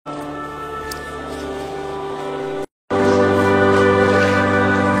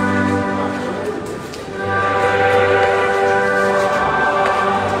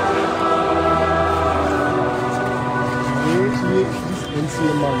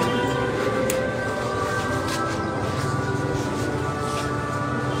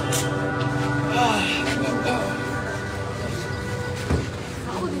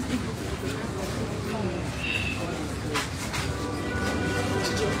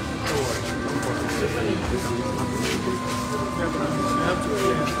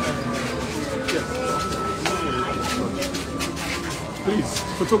Please,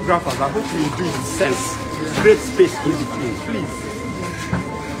 photographers, I hope you do it in sense. Great space in between, please.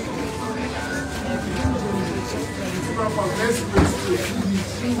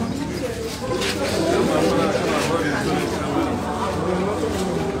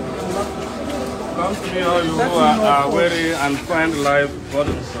 Come to me, all you who are weary and find life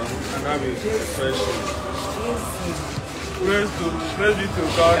burdensome, and have a question. Praise be to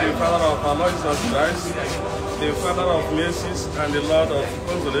God, the Father of our Lord Jesus Christ, the Father of mercies and the Lord of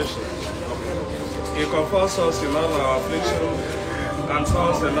consolation. He comforts us in all our affliction and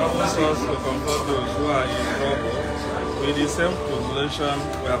thus enables us to comfort those who are in trouble with the same consolation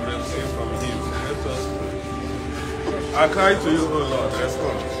we have received from Him. Let us pray. I cry to you, O Lord,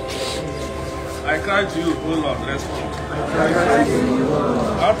 respond. I cry to you, O Lord, respond.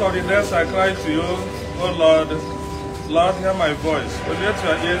 Out of the depths I cry to you, O Lord. Lord, hear my voice, but let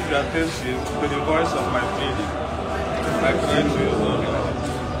your ears be attentive to the voice of my pleading. I cry to you, O Lord.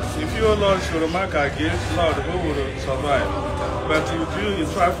 If you, O Lord, should remark against, Lord, who will survive? But if you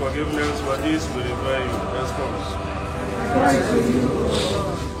try forgiveness, for this will repair you. Response.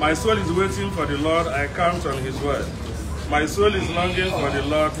 My soul is waiting for the Lord, I count on His word. My soul is longing for the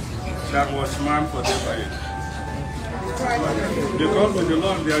Lord, that was man for day. Because with the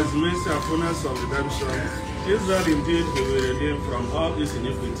Lord there is mercy and fullness of redemption. Israel indeed will be redeemed from all his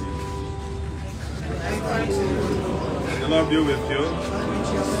iniquity. The Lord be with you.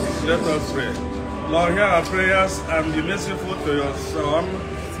 Let us pray. Lord, hear our prayers and be merciful to your Son,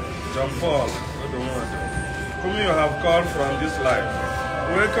 John Paul, whom you have called from this life.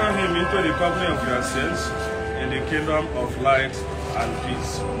 Welcome him into the company of your saints in the kingdom of light and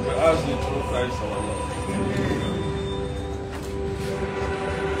peace. We ask it through Christ our Lord.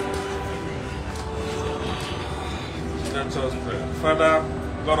 Let us pray. Father,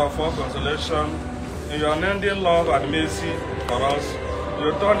 God of all consolation, in your unending love and mercy for us,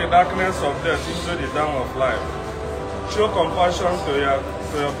 you turn the darkness of death into the dawn of life. Show compassion to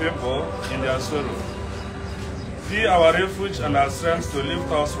your people in their sorrow. Be our refuge and our strength to lift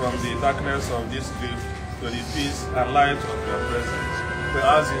us from the darkness of this grief to the peace and light of your presence. We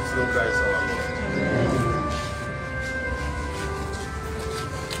ask it through Christ our Lord.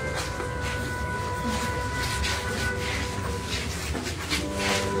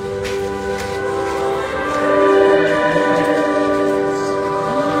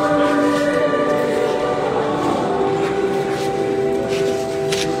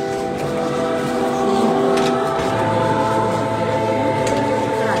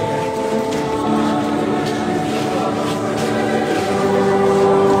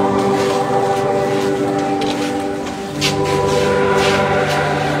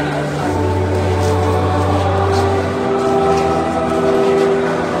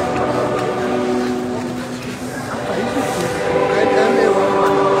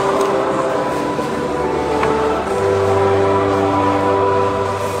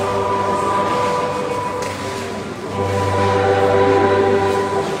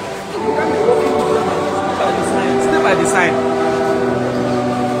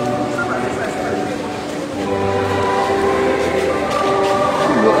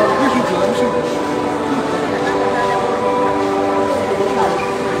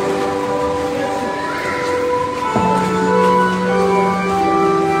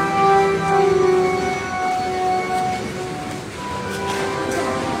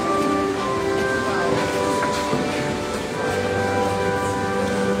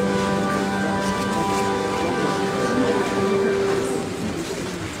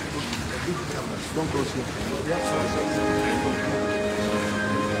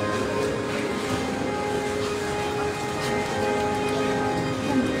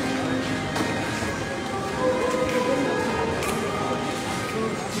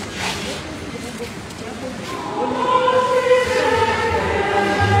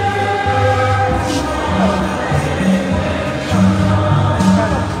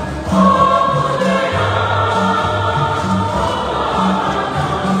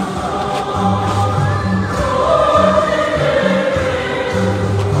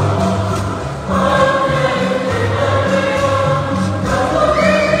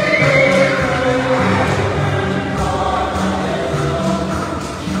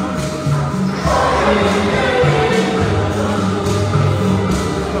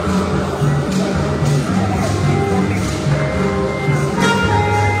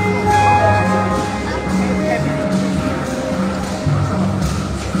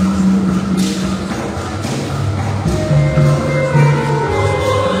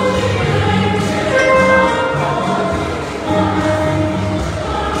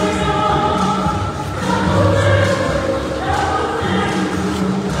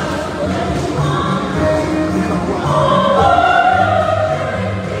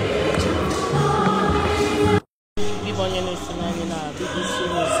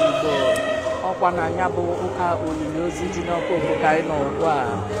 nọkwa na anya bụ ụka olili ozu ji n'ọkụ ka anyị nọ ugbu a.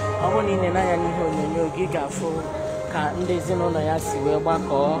 Ọ bụrụ na ị na-ene anya n'ihe onyonyo gị ga-afụ ka ndị ezinụlọ ya si wee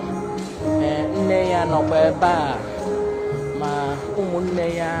gbakọọ. Nne ya nọkwa ebe a ma ụmụnne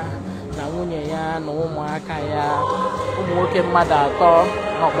ya na nwunye ya na ụmụaka ya, ụmụ nwoke mmadụ 3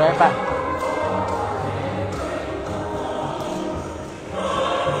 nọkwa ebe a.